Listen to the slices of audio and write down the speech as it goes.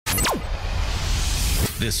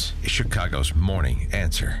This is Chicago's Morning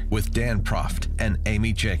Answer with Dan Proft and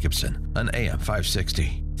Amy Jacobson on AM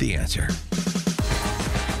 560. The Answer.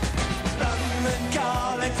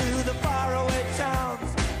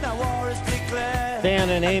 Dan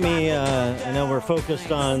and Amy, I know we're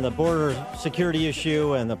focused on the border security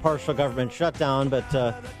issue and the partial government shutdown,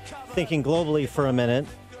 but thinking globally for a minute,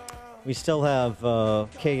 we still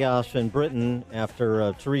have chaos in Britain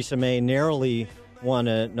after Theresa May narrowly won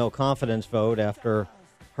a no-confidence vote after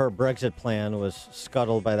her Brexit plan was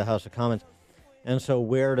scuttled by the House of Commons. And so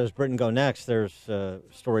where does Britain go next? There's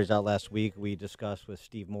stories out last week we discussed with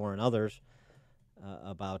Steve Moore and others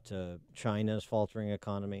about China's faltering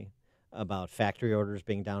economy, about factory orders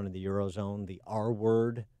being down in the Eurozone, the R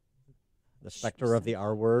word, the specter of the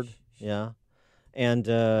R word, yeah. And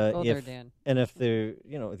if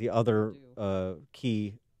the other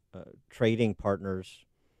key trading partners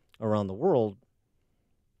around the world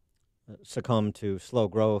succumb to slow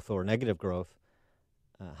growth or negative growth,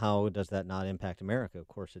 how does that not impact America? Of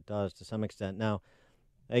course it does to some extent. Now,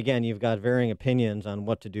 again, you've got varying opinions on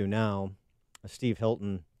what to do now. Steve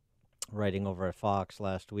Hilton, writing over at Fox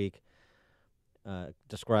last week,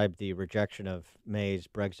 described the rejection of May's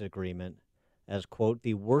Brexit agreement as, quote,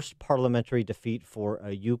 the worst parliamentary defeat for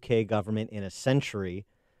a UK government in a century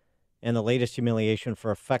and the latest humiliation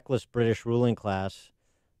for a feckless British ruling class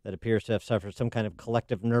that appears to have suffered some kind of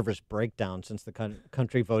collective nervous breakdown since the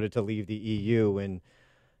country voted to leave the EU in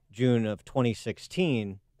June of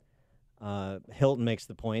 2016. Hilton makes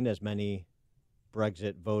the point, as many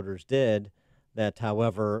Brexit voters did, that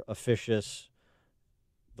however officious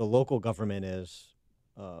the local government is,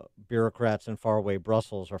 bureaucrats in faraway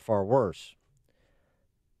Brussels are far worse.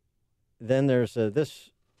 Then there's this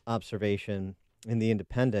observation in The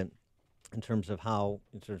Independent in terms of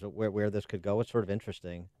where this could go. It's sort of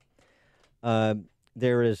interesting.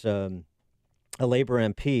 There is a Labour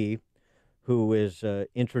MP who is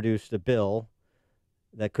introduced a bill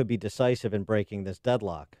that could be decisive in breaking this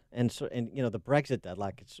deadlock. And the Brexit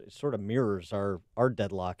deadlock, it sort of mirrors our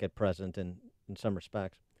deadlock at present in some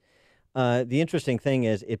respects. The interesting thing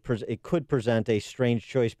is it could present a strange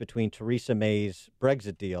choice between Theresa May's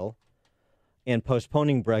Brexit deal and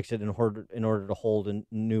postponing Brexit in order to hold a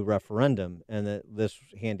new referendum. And this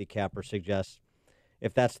handicapper suggests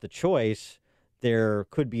if that's the choice, there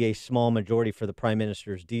could be a small majority for the Prime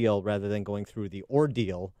Minister's deal rather than going through the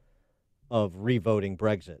ordeal of revoting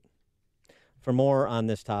Brexit. For more on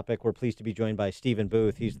this topic, we're pleased to be joined by Stephen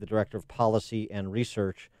Booth. He's the Director of Policy and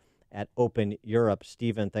Research at Open Europe.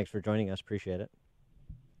 Stephen, thanks for joining us. Appreciate it.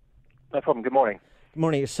 No problem. Good morning. Good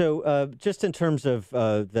morning. So just in terms of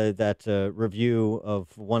that review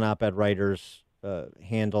of one op-ed writer's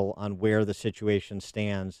handle on where the situation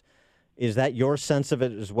stands, is that your sense of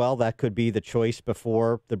it as well? That could be the choice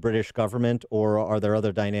before the British government, or are there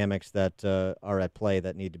other dynamics that are at play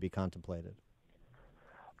that need to be contemplated?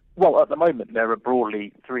 Well, at the moment, there are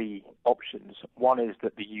broadly three options. One is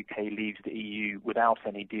that the UK leaves the EU without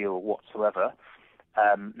any deal whatsoever.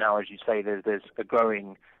 Now, as you say, there's a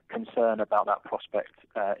growing concern about that prospect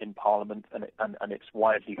in Parliament, and it's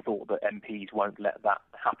widely thought that MPs won't let that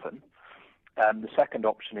happen. The second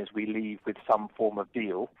option is we leave with some form of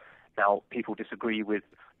deal. Now, people disagree with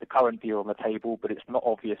the current deal on the table, but it's not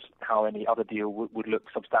obvious how any other deal would look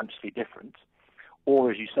substantially different. Or,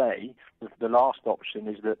 as you say, the last option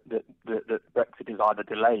is that Brexit is either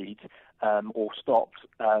delayed or stopped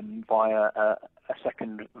via a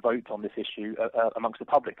second vote on this issue amongst the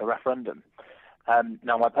public, a referendum.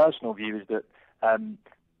 Now, my personal view is that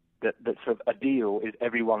that sort of a deal is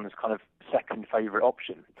everyone's kind of second favourite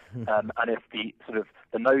option, and if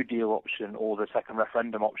the no deal option or the second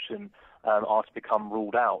referendum option are to become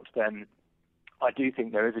ruled out, then I do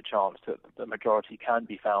think there is a chance that the majority can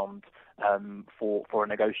be found for a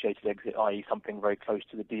negotiated exit, i.e. something very close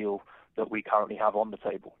to the deal that we currently have on the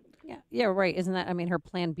table. Yeah, right. Isn't that? I mean, her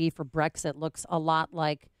Plan B for Brexit looks a lot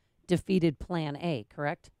like defeated Plan A,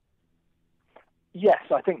 correct? Yes,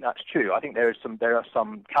 I think that's true. I think there are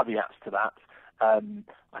some caveats to that.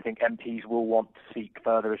 I think MPs will want to seek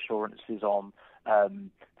further assurances on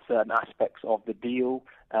certain aspects of the deal.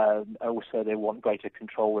 Also, they want greater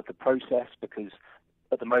control of the process because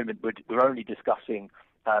at the moment we're only discussing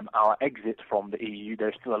our exit from the EU.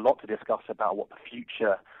 There's still a lot to discuss about what the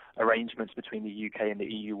future arrangements between the UK and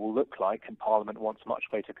the EU will look like, and Parliament wants much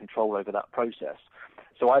greater control over that process.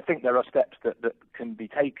 So I think there are steps that can be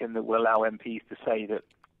taken that will allow MPs to say that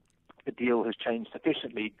the deal has changed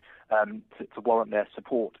sufficiently to warrant their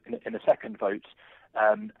support in a second vote.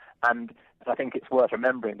 And I think it's worth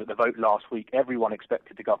remembering that the vote last week, everyone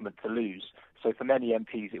expected the government to lose. So for many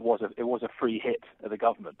MPs, it was a free hit of the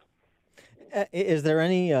government. Is there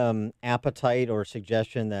any appetite or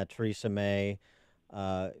suggestion that Theresa May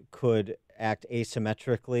could act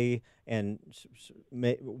asymmetrically, and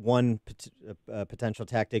one potential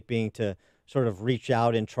tactic being to sort of reach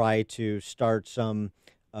out and try to start some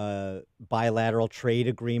bilateral trade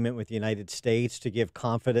agreement with the United States to give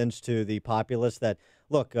confidence to the populace that,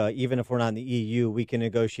 look, even if we're not in the EU, we can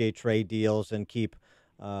negotiate trade deals and keep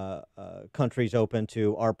countries open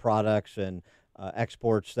to our products and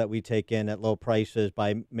exports that we take in at low prices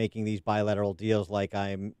by making these bilateral deals like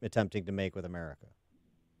I'm attempting to make with America?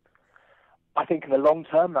 I think in the long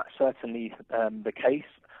term, that's certainly the case.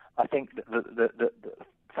 I think that the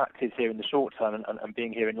fact is here in the short term, and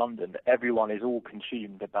being here in London, that everyone is all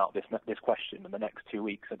consumed about this question in the next 2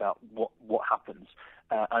 weeks about what happens,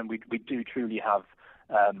 and we do truly have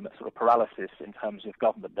sort of paralysis in terms of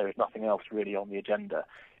government. There is nothing else really on the agenda,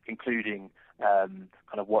 including kind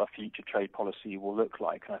of what a future trade policy will look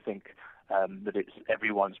like. And I think that it's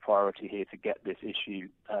everyone's priority here to get this issue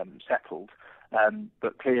settled.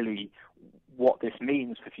 But clearly, what this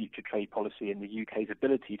means for future trade policy and the UK's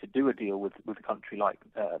ability to do a deal with a country like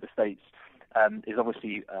the States is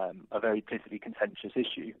obviously a very politically contentious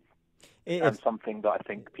issue. And something that I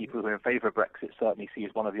think people who are in favour of Brexit certainly see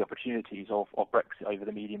as one of the opportunities of Brexit over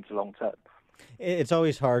the medium to long term. It's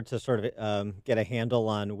always hard to sort of get a handle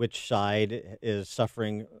on which side is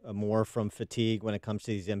suffering more from fatigue when it comes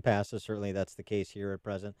to these impasses. Certainly that's the case here at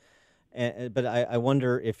present. But I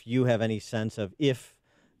wonder if you have any sense of, if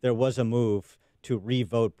there was a move to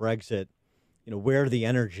revote Brexit, where the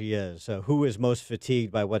energy is. Who is most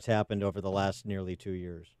fatigued by what's happened over the last nearly 2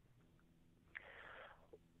 years?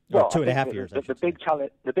 Well, 2.5 years. The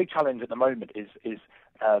big challenge at the moment is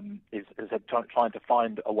trying to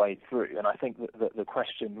find a way through. And I think that the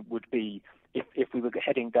question would be, if we were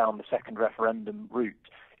heading down the second referendum route,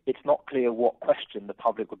 it's not clear what question the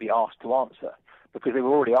public would be asked to answer, because they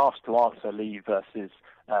were already asked to answer leave versus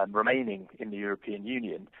remaining in the European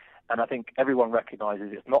Union. And I think everyone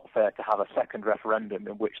recognises it's not fair to have a second referendum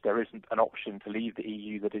in which there isn't an option to leave the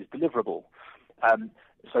EU that is deliverable.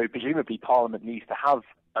 So presumably Parliament needs to have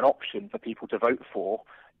an option for people to vote for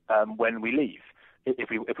when we leave, if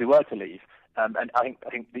we were to leave. And I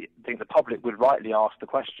think the public would rightly ask the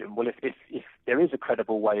question: well, if there is a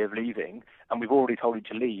credible way of leaving, and we've already told you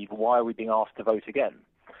to leave, why are we being asked to vote again?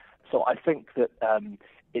 So I think that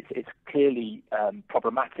it's clearly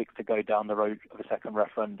problematic to go down the road of a second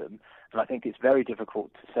referendum, and I think it's very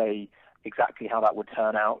difficult to say exactly how that would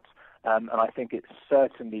turn out. And I think it's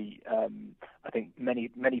certainly, I think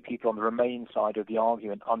many people on the Remain side of the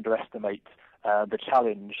argument underestimate the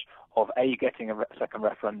challenge of A, getting a second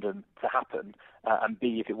referendum to happen, and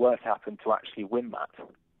B, if it were to happen, to actually win that.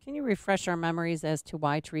 Can you refresh our memories as to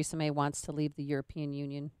why Theresa May wants to leave the European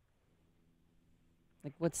Union?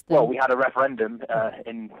 Like, Well, we had a referendum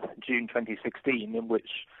in June 2016 in which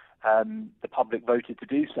the public voted to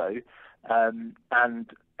do so,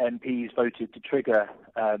 and MPs voted to trigger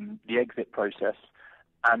the exit process.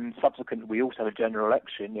 And subsequently, we also had a general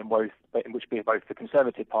election in which both the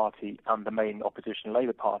Conservative Party and the main opposition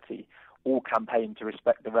Labour Party all campaigned to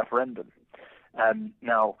respect the referendum.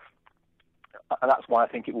 Now, that's why I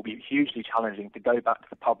think it will be hugely challenging to go back to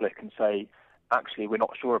the public and say, actually, we're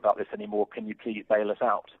not sure about this anymore, can you please bail us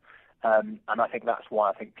out? And I think that's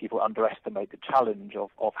why I think people underestimate the challenge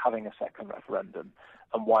of having a second referendum,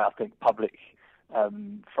 and why I think public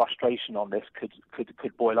frustration on this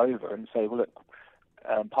could boil over and say, well, look,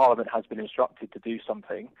 Parliament has been instructed to do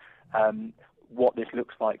something. What this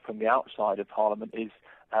looks like from the outside of Parliament is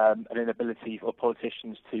an inability for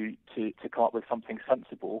politicians to come up with something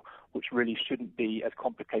sensible, which really shouldn't be as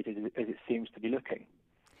complicated as it seems to be looking.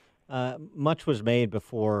 Much was made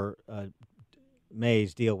before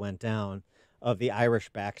May's deal went down of the Irish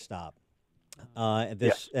backstop. So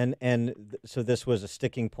this was a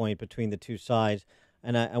sticking point between the two sides.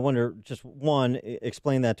 And I wonder, just one,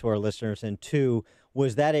 explain that to our listeners, and two,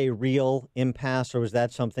 was that a real impasse, or was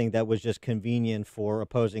that something that was just convenient for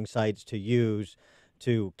opposing sides to use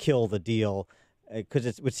to kill the deal? Because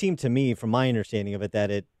it would seem to me, from my understanding of it, that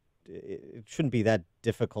it shouldn't be that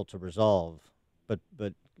difficult to resolve.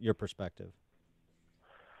 But your perspective.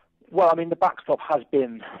 Well, I mean, the backstop has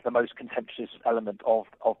been the most contentious element of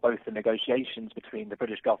both the negotiations between the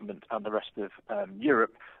British government and the rest of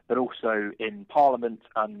Europe, but also in Parliament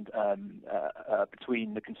and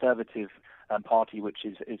between the Conservative Party, which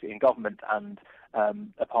is in government, and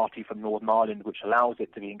a party from Northern Ireland, which allows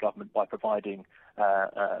it to be in government by providing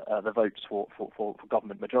the votes for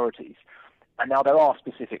government majorities. And now there are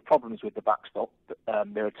specific problems with the backstop.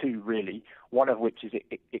 There are two, really. One of which is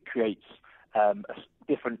it creates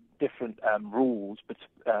different rules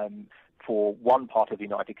for one part of the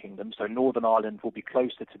United Kingdom. So Northern Ireland will be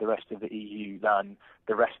closer to the rest of the EU than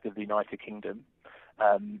the rest of the United Kingdom.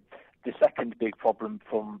 The second big problem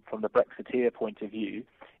from the Brexiteer point of view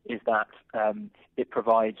is that it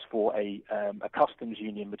provides for a customs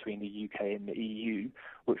union between the UK and the EU,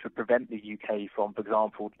 which would prevent the UK from, for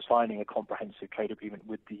example, signing a comprehensive trade agreement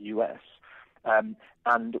with the US.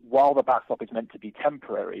 And while the backstop is meant to be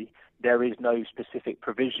temporary, there is no specific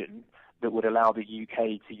provision that would allow the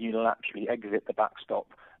UK to unilaterally exit the backstop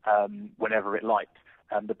whenever it liked.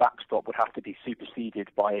 The backstop would have to be superseded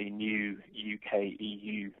by a new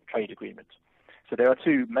UK-EU trade agreement. So there are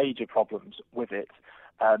two major problems with it,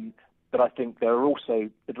 but I think there are also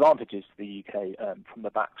advantages to the UK from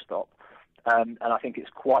the backstop, and I think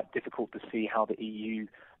it's quite difficult to see how the EU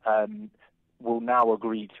will now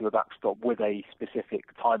agree to a backstop with a specific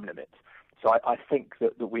time limit. So I think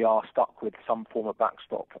that we are stuck with some form of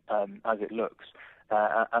backstop as it looks.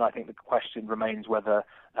 And I think the question remains whether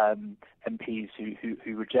MPs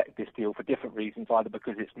who reject this deal for different reasons, either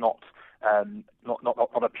because it's not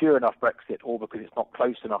a pure enough Brexit or because it's not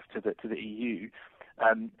close enough to the EU,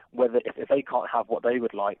 whether if they can't have what they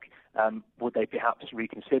would like, would they perhaps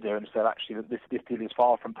reconsider and say actually that this deal is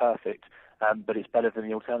far from perfect, but it's better than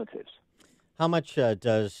the alternatives. How much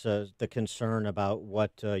does the concern about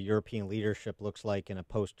what European leadership looks like in a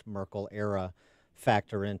post-Merkel era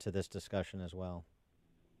factor into this discussion as well?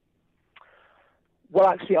 Well,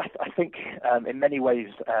 actually, I think in many ways,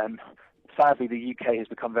 sadly, the UK has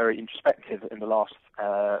become very introspective in the last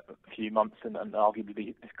few months and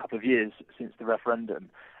arguably a couple of years since the referendum.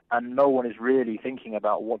 And no one is really thinking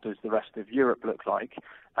about what does the rest of Europe look like,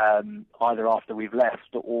 either after we've left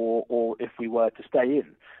or if we were to stay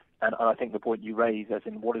in. And I think the point you raise, as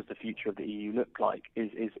in what does the future of the EU look like,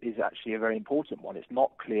 is actually a very important one. It's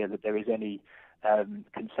not clear that there is any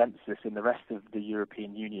consensus in the rest of the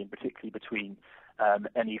European Union, particularly between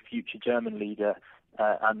any future German leader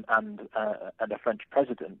and a French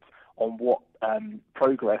president, on what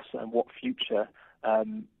progress and what future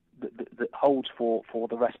that holds for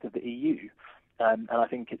the rest of the EU. And I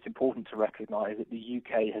think it's important to recognise that the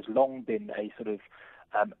UK has long been a sort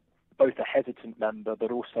of both a hesitant member, but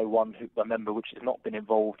also a member which has not been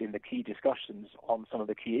involved in the key discussions on some of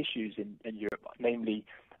the key issues in Europe, namely,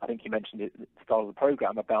 I think you mentioned it at the start of the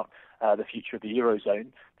programme about the future of the Eurozone.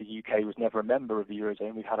 The UK was never a member of the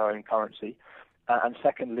Eurozone. We've had our own currency. And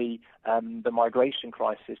secondly, the migration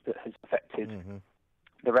crisis that has affected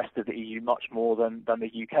the rest of the EU much more than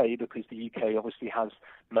the UK, because the UK obviously has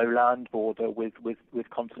no land border with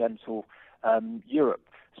continental Europe.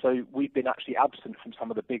 So we've been actually absent from some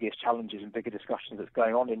of the biggest challenges and bigger discussions that's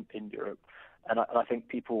going on in Europe. And I think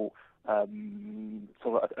people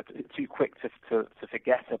sort of are too quick to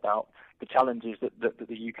forget about the challenges that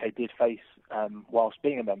the UK did face whilst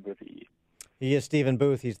being a member of the EU. He is Stephen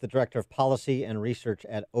Booth. He's the Director of Policy and Research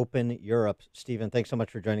at Open Europe. Stephen, thanks so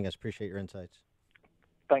much for joining us. Appreciate your insights.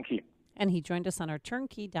 Thank you. And he joined us on our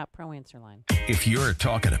turnkey.pro answer line. If you're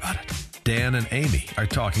talking about it, Dan and Amy are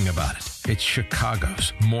talking about it. It's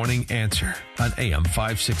Chicago's Morning Answer on AM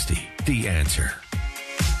 560. The Answer.